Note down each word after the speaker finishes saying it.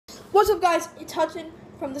What's up, guys? It's Hudson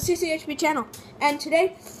from the CCHP channel, and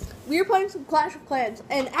today we are playing some Clash of Clans.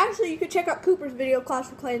 And actually, you could check out Cooper's video, Clash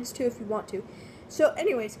of Clans, too, if you want to. So,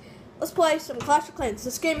 anyways, let's play some Clash of Clans.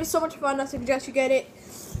 This game is so much fun. I suggest you get it.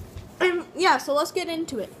 And yeah, so let's get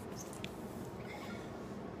into it.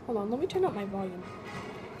 Hold on, let me turn up my volume.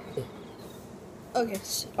 Okay.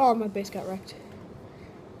 Oh, my base got wrecked.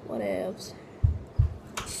 What else?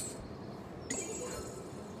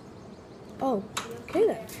 Oh, okay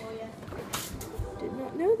then. Did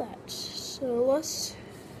not know that. So let's.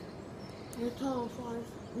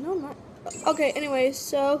 No, not. Okay. Anyways,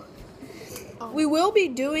 so we will be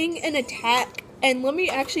doing an attack, and let me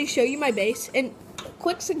actually show you my base. And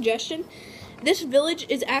quick suggestion: this village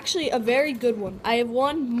is actually a very good one. I have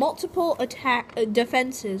won multiple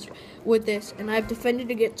defenses with this, and I've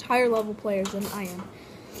defended against higher level players than I am.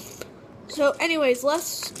 So, anyways,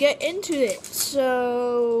 let's get into it.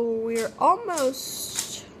 So we're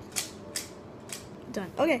almost done.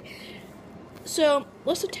 Okay, so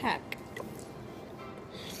let's attack.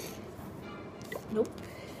 Nope.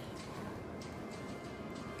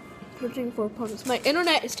 Searching for opponents. My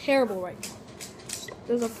internet is terrible right now.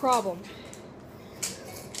 There's a problem.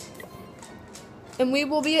 And we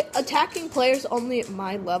will be attacking players only at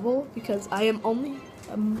my level because I am only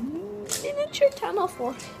a miniature town hall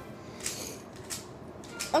 4.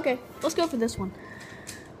 Okay, let's go for this one.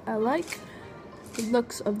 I like the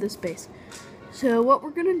looks of this base. So what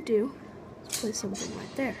we're gonna do is place something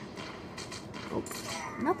right there. Oh,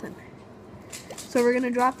 nothing. So we're gonna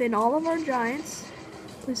drop in all of our giants.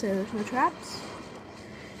 Please say there's no traps.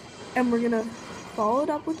 And we're gonna follow it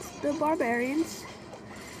up with the barbarians.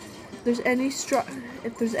 If there's any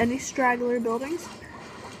straggler buildings.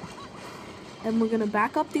 And we're gonna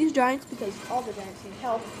back up these giants because all the giants need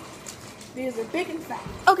help. Because they're big and fat.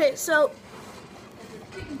 Okay, so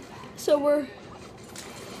we're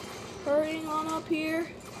hurrying on up here.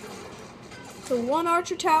 So one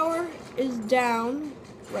archer tower is down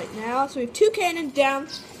right now. So we have 2 cannons down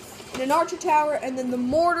and an archer tower, and then the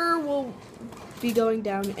mortar will be going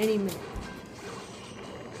down any minute.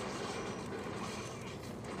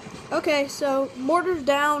 Okay, so mortar's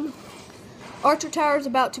down, archer tower's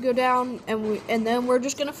about to go down, and then we're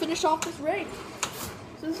just gonna finish off this raid.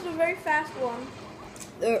 So this is a very fast one.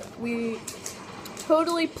 We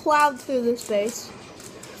totally plowed through this base.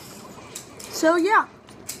 So yeah.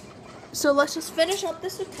 So let's just finish up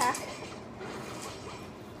this attack.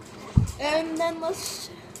 And then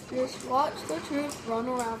let's just watch the troops run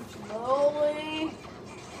around slowly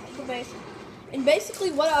the base. And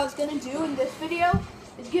basically what I was going to do in this video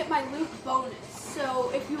is get my loot bonus.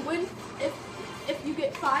 So if you win, if you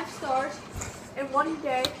get 5 stars in one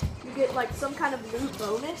day, you get like some kind of loot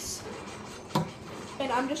bonus.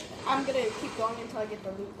 And I'm gonna keep going until I get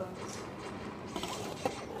the loot bonus.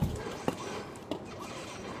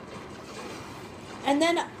 And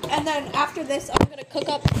then after this, I'm gonna cook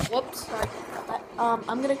up. Whoops, sorry about that.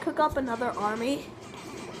 I'm gonna cook up another army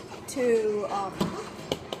to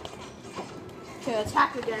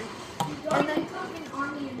attack again. And then cook an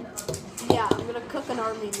army in the oven. Yeah, I'm gonna cook an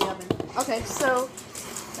army in the oven. Okay, so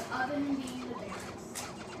the oven being the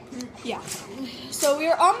barracks. Yeah. So we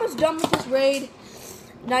are almost done with this raid.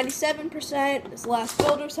 97%. This last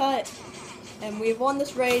builder's hut, and we've won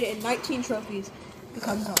this raid, and 19 trophies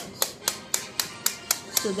becomes ours.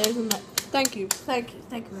 So there's a thank you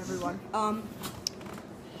everyone.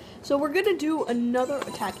 So we're gonna do another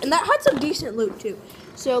attack, and that had some decent loot too.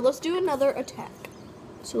 So let's do another attack.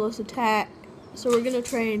 So let's attack. So we're gonna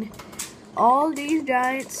train all these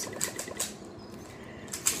giants.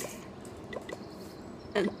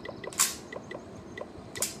 And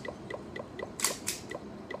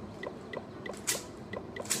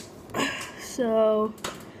so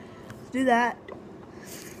let's do that.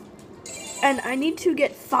 And I need to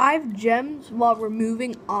get 5 gems while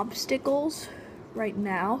removing obstacles right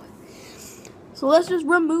now. So let's just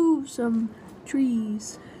remove some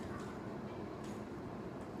trees.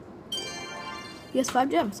 Yes, 5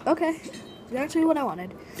 gems. Okay. That's actually what I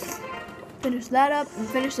wanted. Finish that up and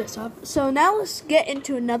finish this up. So now let's get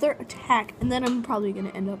into another attack, and then I'm probably gonna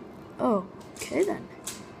end up. Oh, okay then.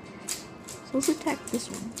 So let's attack this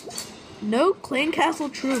one. No clan castle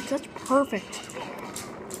troops. That's perfect.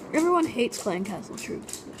 Everyone hates clan castle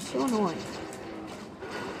troops. They're so annoying.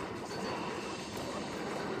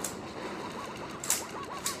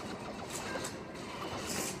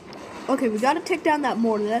 Okay, we gotta take down that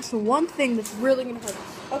mortar. That's the one thing that's really gonna hurt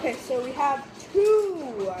us. Okay, so we have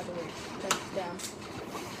 2, I believe, that's down.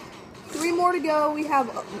 3 more to go. We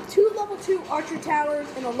have 2 level 2 archer towers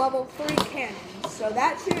and a level 3 cannon. So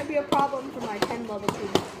that shouldn't be a problem for my 10 level 2.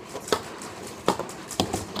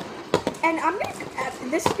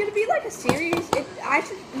 And this is gonna be like a series. I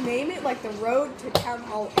should name it like the Road to Town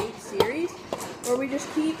Hall 8 series, where we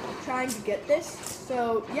just keep trying to get this.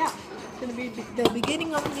 So yeah, it's gonna be the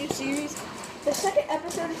beginning of a new series. The second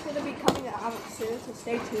episode is gonna be coming out soon, so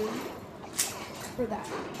stay tuned for that.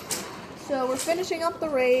 So we're finishing up the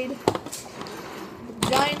raid. The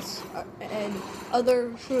Giants and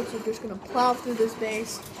other troops are just gonna plow through this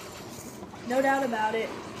base. No doubt about it.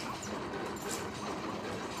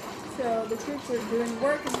 So the troops are doing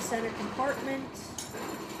work in the center compartment,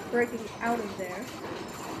 breaking out of there.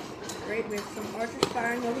 Great, we have some archers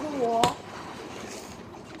firing over the wall.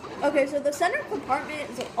 Okay, so the center compartment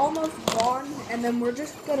is almost gone, and then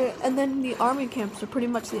and then the army camps are pretty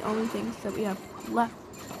much the only things that we have left.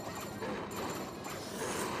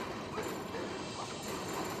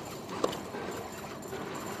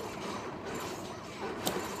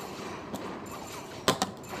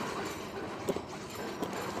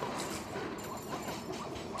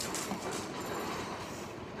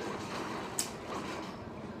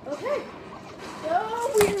 Okay,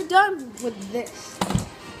 so we're done with this.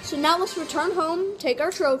 So now let's return home, take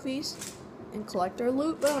our trophies, and collect our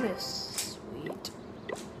loot bonus. Sweet.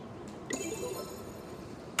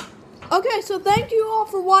 Okay, so thank you all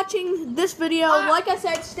for watching this video. Like I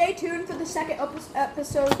said, stay tuned for the second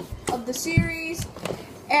episode of the series.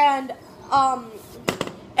 And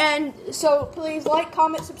so please like,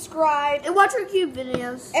 comment, subscribe. And watch our cube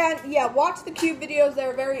videos. And yeah, watch the cube videos.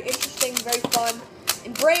 They're very interesting, very fun.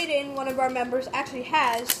 And Brayden, one of our members, actually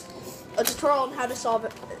has a tutorial on how to solve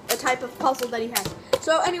a type of puzzle that he has.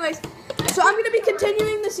 So anyways, so I'm going to be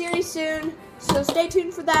continuing the series soon. So stay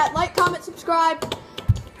tuned for that. Like, comment, subscribe.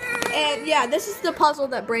 And yeah, this is the puzzle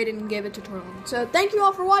that Brayden gave a tutorial on. So thank you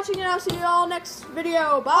all for watching, and I'll see you all next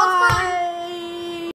video. Bye.